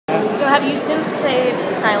So have you since played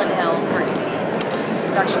Silent Hill since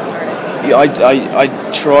production started? Yeah, I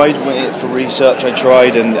tried for research. I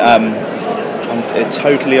tried, and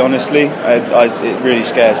totally honestly, it really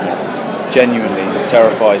scares me. Genuinely, it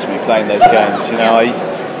terrifies me playing those games. You know,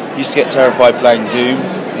 I used to get terrified playing Doom.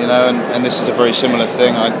 You know, and this is a very similar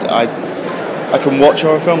thing. I can watch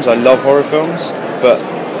horror films. I love horror films, but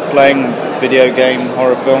playing video game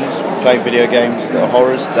horror films, playing video games that are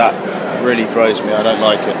horrors, that really throws me. I don't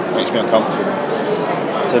like it. It makes me uncomfortable.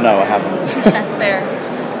 So no, I haven't. That's fair.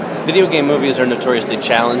 Video game movies are notoriously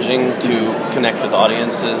challenging to connect with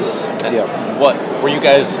audiences. Yeah. What were you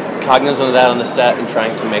guys cognizant of that on the set and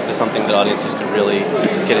trying to make this something that audiences could really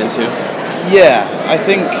get into? Yeah, I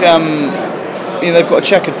think they've got a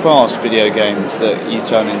checkered past, video games, that you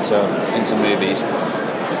turn into movies.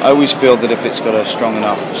 I always feel that if it's got a strong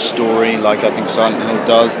enough story, like I think Silent Hill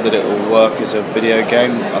does, that it will work as a video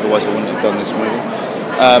game. Otherwise, I wouldn't have done this movie.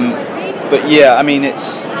 But yeah, I mean,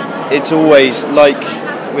 it's always like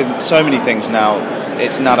with so many things now.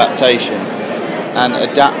 It's an adaptation, and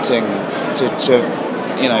adapting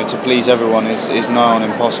to please everyone is nigh on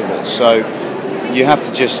impossible. So you have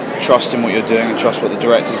to just trust in what you're doing and trust what the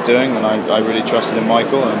director's doing. And I really trusted in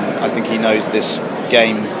Michael, and I think he knows this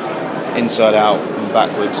game inside out and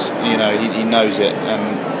backwards. You know, he knows it,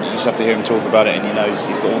 and you just have to hear him talk about it, and he knows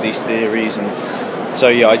he's got all these theories. And so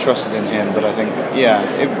yeah, I trusted in him, but I think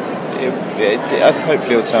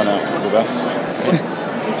hopefully it'll turn out for the best.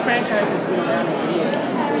 This franchise has been around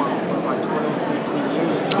for about 12, 13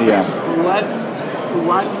 years. Yeah.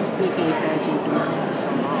 Why do you think it has endured for so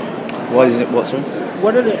long? Why is it? What, sorry?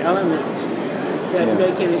 What are the elements that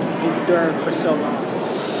make it endure for so long?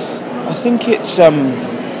 I think it's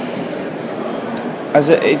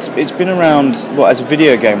it's been around. Well, as a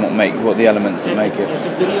video game, what the elements that make it? It's a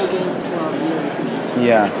video game for 12 years.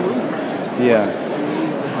 Yeah.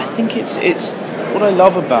 I think it's what I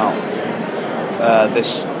love about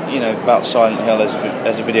this, about Silent Hill as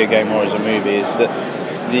a video game or as a movie, is that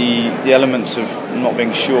the elements of not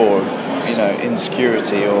being sure, of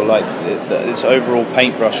insecurity, or like this overall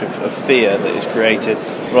paintbrush of fear that is created,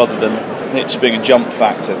 rather than it just being a jump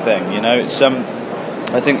factor thing. It's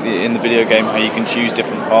I think in the video game how you can choose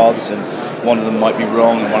different paths, and one of them might be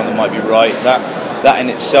wrong and one of them might be right. That in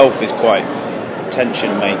itself is quite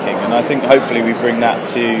tension making, and I think hopefully we bring that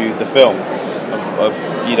to the film. Of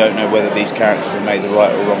you don't know whether these characters have made the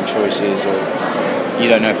right or wrong choices, or you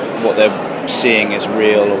don't know if what they're seeing is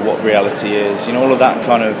real or what reality is. All of that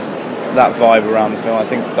kind of that vibe around the film. I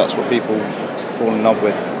think that's what people fall in love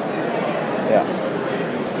with. Yeah.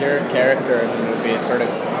 Your character in the movie sort of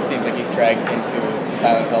seems like he's dragged into the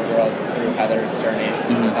Silent Hill world through Heather's journey.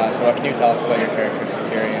 Mm-hmm. So what can you tell us about your character's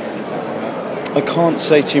experience and stuff like that? I can't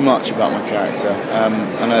say too much about my character.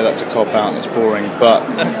 I know that's a cop-out and it's boring, but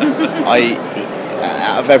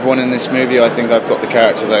out of everyone in this movie, I think I've got the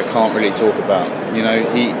character that I can't really talk about.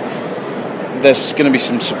 There's going to be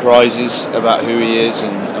some surprises about who he is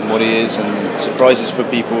and what he is, and surprises for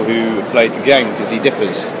people who have played the game, because he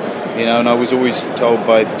differs. And I was always told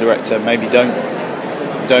by the director, maybe don't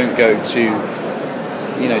go too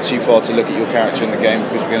far to look at your character in the game,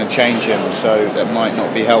 because we're going to change him, so that might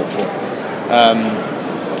not be helpful.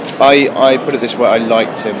 I put it this way: I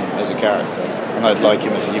liked him as a character, and I'd like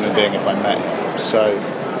him as a human being if I met him. So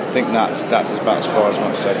I think that's about as far as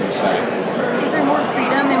much as I can say. Is there more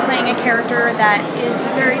freedom in playing a character that is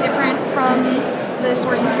very different from the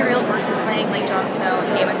source material versus playing like Jon Snow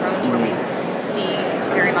in Game of Thrones, where we see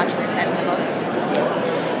very much of his head in the books?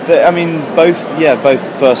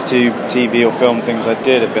 Both first two TV or film things I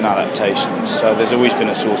did have been adaptations, so there's always been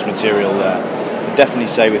a source material there. I'd definitely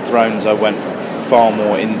say with Thrones I went far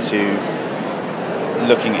more into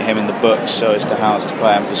looking at him in the books so as to how to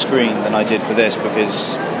play him for screen than I did for this,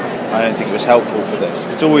 because I don't think it was helpful for this.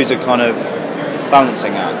 It's always a kind of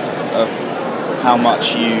balancing act of how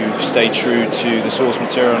much you stay true to the source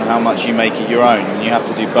material and how much you make it your own, and you have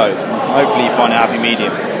to do both. And hopefully you find a happy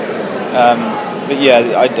medium. But yeah,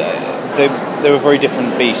 they were very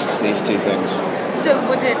different beasts, these two things. So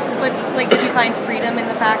did you find freedom in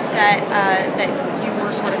the fact that you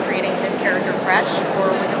were sort of creating this character fresh,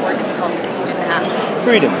 or was it more difficult because you didn't have to?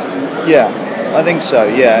 Freedom, yeah, I think so.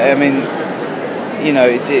 Yeah,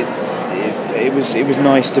 it was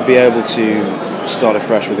nice to be able to start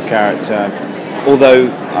afresh with a character. Although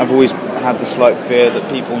I've always had the slight fear that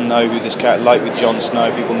people know who this character, like with Jon Snow,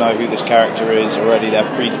 people know who this character is already. They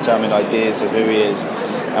have predetermined ideas of who he is,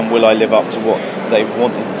 and will I live up to what they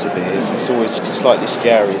want him to be? It's always slightly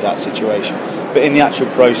scary, that situation. But in the actual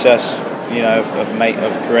process,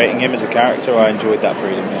 of creating him as a character, I enjoyed that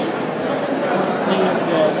freedom. Yeah.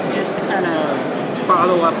 Just to kind of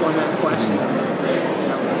follow up on that question.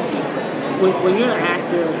 When you're an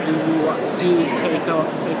actor and you take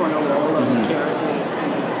on a role of a character that's kind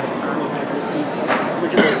of iconic, it's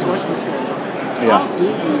original source material, how do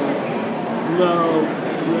you know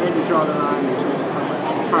where to draw the line in terms of how much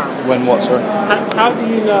prior research? When what, sorry? How do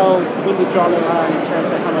you know when to draw the line in terms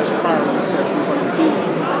of how much prior research you're going to do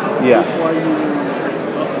before you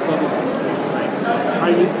go before the kids? Are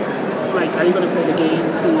you going to play the game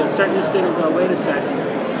to a certain extent and go, wait a second,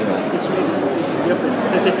 it's maybe completely different?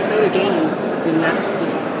 Because if you play the game, then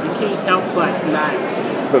you can't help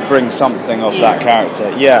but bring something of that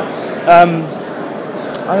character.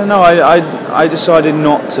 I don't know. I decided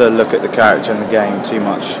not to look at the character in the game too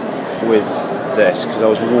much with this because I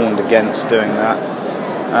was warned against doing that.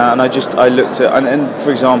 And I looked at, and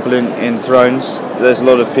for example, in Thrones, there's a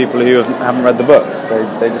lot of people who haven't read the books.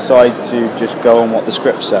 They decide to just go on what the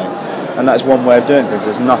scripts say, and that's one way of doing things.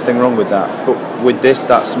 There's nothing wrong with that. But with this,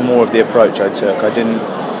 that's more of the approach I took. I didn't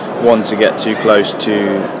want to get too close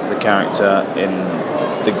to the character in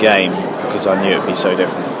the game because I knew it'd be so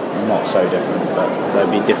different. Not so different, but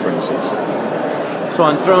there'd be differences. So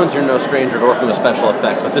on Thrones, you're no stranger to working with special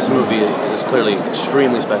effects, but this movie is clearly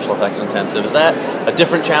extremely special effects intensive. Is that a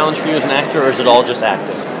different challenge for you as an actor, or is it all just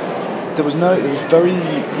acting? There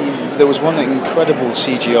was one incredible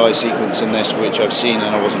CGI sequence in this which I've seen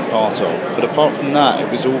and I wasn't part of. But apart from that, it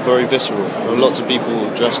was all very visceral. There were lots of people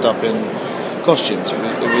dressed up in costumes.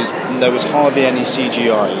 There was hardly any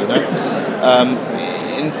CGI, you know.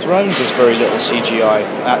 In Thrones, there's very little CGI.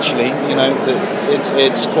 Actually, you know,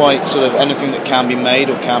 it's quite sort of anything that can be made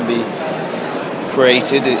or can be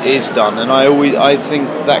created is done, and I think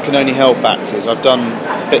that can only help actors. I've done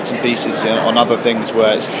bits and pieces on other things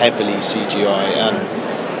where it's heavily CGI, and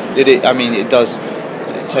it does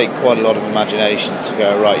take quite a lot of imagination to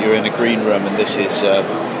go, right, you're in a green room and this is you're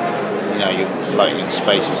floating in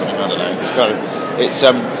space or something. I don't know.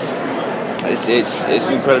 It's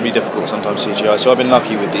incredibly difficult sometimes, CGI. So I've been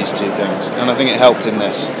lucky with these two things, and I think it helped in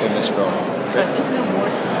this film. But is there more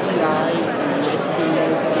CGI in this than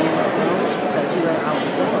there is in Game of Thrones? Because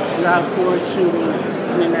you're outboard shooting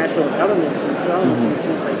the natural elements in Thrones, and it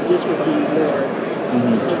seems like this would be more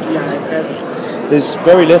CGI heavy. There's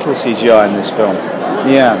very little CGI in this film.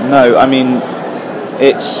 Yeah, no, I mean,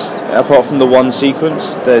 it's apart from the one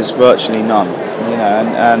sequence, there's virtually none. You know,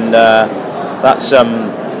 and that's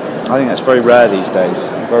I think that's very rare these days.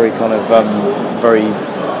 Very kind of very,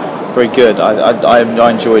 very good. I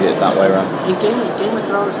enjoyed it that way around. And Game of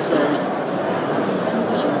Thrones is a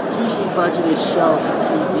hugely budgeted show for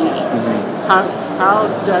TV. How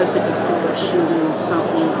does it compare shooting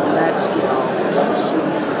something on that scale versus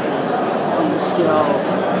shooting something on the scale,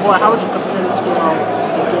 or how would you compare the scale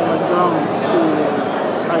of Game of Thrones to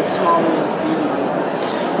a smaller movie like this?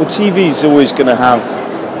 Well, TV's always going to have.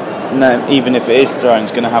 No, even if it is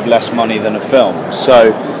Thrones, going to have less money than a film.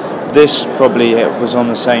 So this probably was on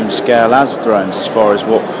the same scale as Thrones as far as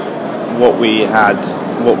what we had,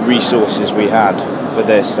 what resources we had for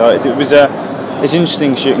this. So it's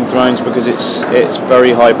interesting shooting Thrones because it's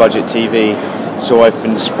very high budget TV. So I've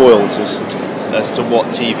been spoiled as to what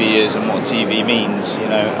TV is and what TV means, you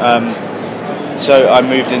know. So I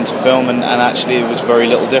moved into film and actually there was very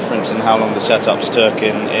little difference in how long the setups took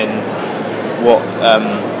in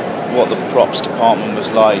what the props department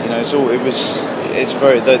was like. You know, it's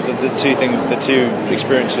very the two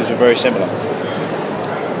experiences are very similar.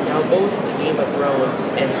 Now both Game of Thrones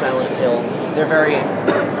and Silent Hill, they're very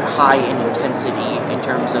high in intensity in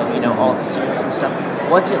terms of, you know, all the scenes and stuff.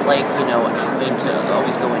 What's it like, you know, having to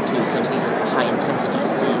always go into some of these high intensity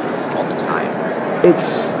scenes all the time?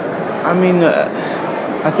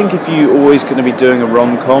 I think if you're always going to be doing a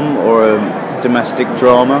rom-com or a domestic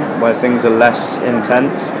drama where things are less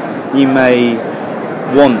intense, you may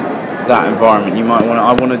want that environment. You might want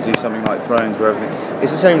I want to do something like Thrones where everything.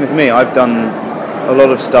 It's the same with me. I've done a lot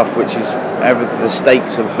of stuff which is the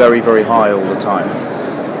stakes are very, very high all the time,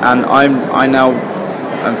 and I now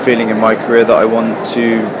am feeling in my career that I want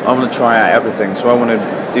to try out everything. So I want to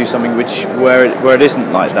do something where it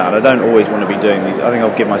isn't like that. I don't always want to be doing these. I think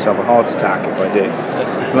I'll give myself a heart attack if I do.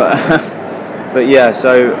 But yeah.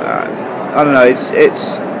 So I don't know. It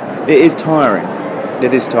is tiring.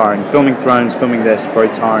 It is tiring. Filming Thrones, filming this, very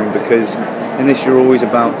tiring because in this you're always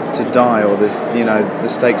about to die, or there's, you know, the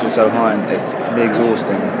stakes are so high and it can be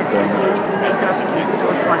exhausting. Doing Is there anything else happening in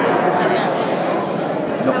Source by season 3?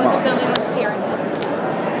 Not How was it much. filming with Kieran?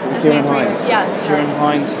 Kieran Hines. Yeah. Kieran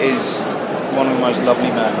Hines is one of the most lovely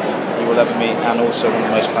men you will ever meet, and also one of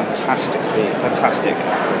the most fantastic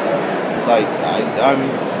actors. Like I'm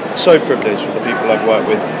so privileged with the people I've worked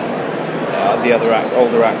with the other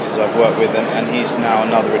older actors I've worked with, and he's now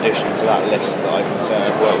another addition to that list that I can say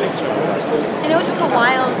I've worked with. It's fantastic. I know it took a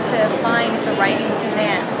while to find the right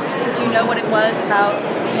commands. Do you know what it was about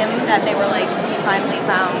him that they were like, he finally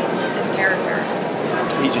found this character?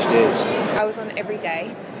 He just is. I was on every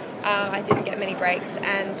day. I didn't get many breaks,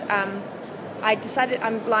 and I decided,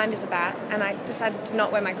 I'm blind as a bat, and I decided to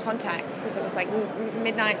not wear my contacts because it was like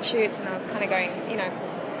midnight shoots, and I was kind of going,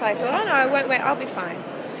 so I thought, oh no, I won't wear, I'll be fine.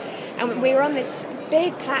 And we were on this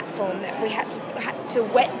big platform that we had to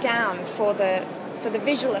wet down for the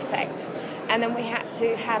visual effect, and then we had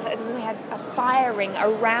a fire ring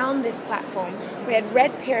around this platform. We had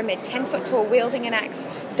Red Pyramid, 10 foot tall, wielding an axe,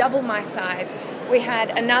 double my size. We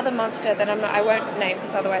had another monster that I won't name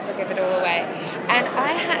because otherwise I'll give it all away. And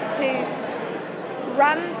I had to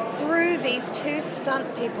run through these two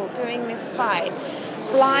stunt people doing this fight,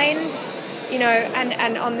 blind,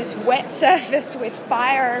 and on this wet surface with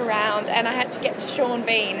fire around, and I had to get to Sean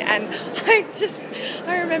Bean, and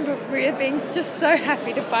I remember being just so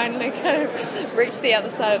happy to finally kind of reach the other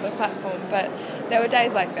side of the platform. But there were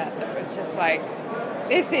days like that was just like,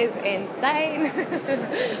 this is insane.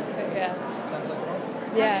 Yeah. Sounds like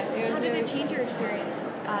fun. Yeah. How did it change your experience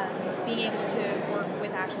being able to work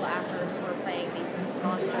with actual actors who are playing these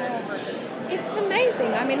monsters versus? It's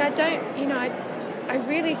amazing. I mean, I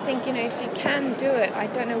really think, if you can do it, I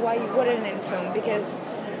don't know why you wouldn't in film, because,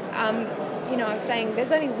 I was saying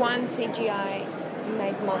there's only one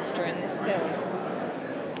CGI-made monster in this film.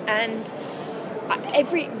 And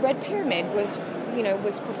every Red Pyramid was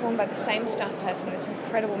performed by the same stunt person, this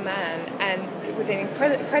incredible man, and with an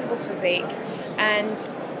incredible physique. And,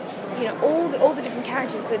 all the different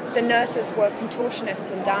characters, the nurses were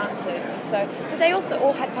contortionists and dancers, and so, but they also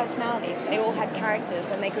all had personalities, they all had characters,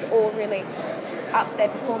 and they could all really up their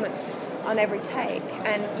performance on every take,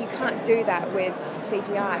 and you can't do that with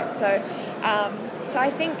CGI. So I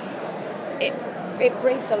think it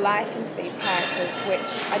breathes a life into these characters,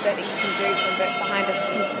 which I don't think you can do from behind a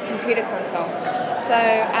computer console. So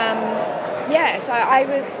so I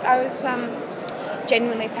was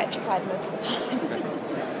genuinely petrified most of the time.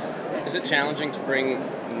 Is it challenging to bring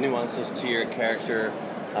nuances to your character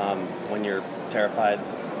when you're terrified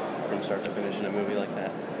from start to finish in a movie like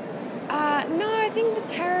that? No, I think the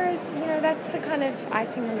terror is, that's the kind of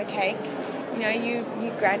icing on the cake.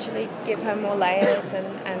 You gradually give her more layers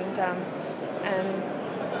and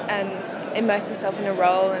immerse yourself in a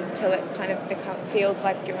role until it kind of feels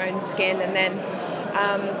like your own skin, and then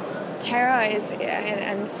terror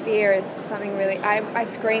and fear is something really. I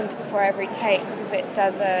screamed before every take because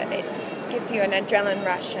it gives you an adrenaline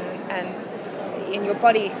rush, and your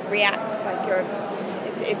body reacts like you're.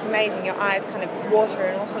 It's amazing. Your eyes kind of water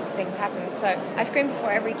and all sorts of things happen. So I scream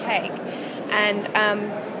before every take, and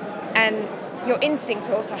your instincts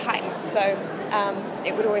are also heightened. So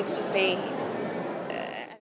it would always just be